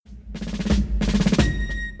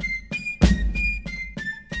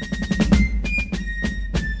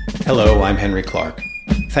Hello, I'm Henry Clark.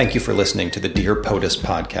 Thank you for listening to the Dear POTUS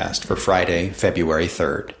podcast for Friday, February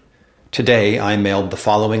 3rd. Today, I mailed the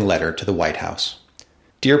following letter to the White House.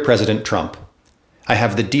 Dear President Trump, I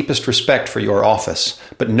have the deepest respect for your office,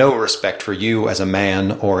 but no respect for you as a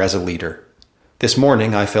man or as a leader. This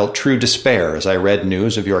morning, I felt true despair as I read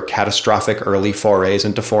news of your catastrophic early forays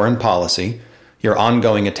into foreign policy, your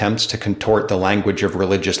ongoing attempts to contort the language of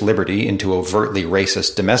religious liberty into overtly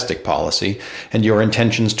racist domestic policy, and your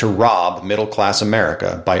intentions to rob middle-class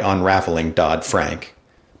America by unraveling Dodd-Frank.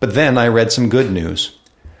 But then I read some good news.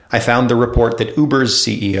 I found the report that Uber's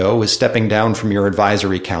CEO is stepping down from your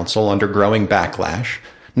advisory council under growing backlash.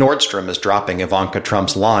 Nordstrom is dropping Ivanka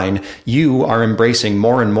Trump's line. You are embracing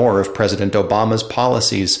more and more of President Obama's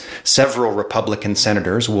policies. Several Republican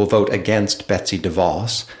senators will vote against Betsy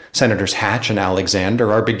DeVos. Senators Hatch and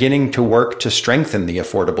Alexander are beginning to work to strengthen the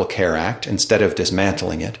Affordable Care Act instead of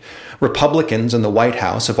dismantling it. Republicans in the White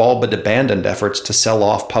House have all but abandoned efforts to sell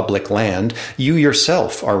off public land. You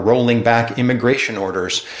yourself are rolling back immigration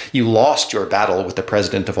orders. You lost your battle with the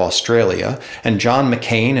President of Australia, and John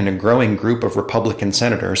McCain and a growing group of Republican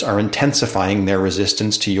senators are intensifying their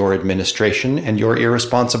resistance to your administration and your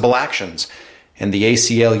irresponsible actions. And the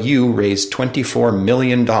ACLU raised $24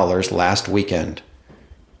 million last weekend.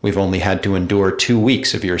 We've only had to endure 2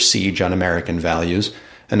 weeks of your siege on American values,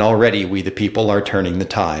 and already we the people are turning the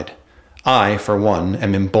tide. I, for one,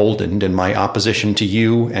 am emboldened in my opposition to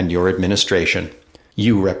you and your administration.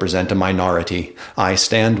 You represent a minority. I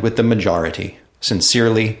stand with the majority.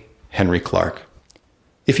 Sincerely, Henry Clark.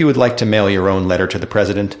 If you would like to mail your own letter to the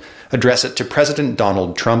President, address it to President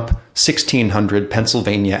Donald Trump, 1600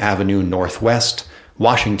 Pennsylvania Avenue Northwest,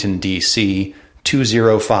 Washington, D.C.,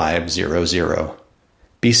 20500.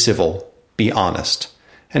 Be civil, be honest,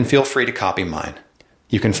 and feel free to copy mine.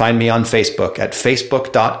 You can find me on Facebook at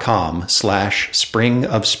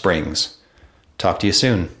facebook.com/springofsprings. Talk to you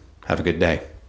soon. Have a good day.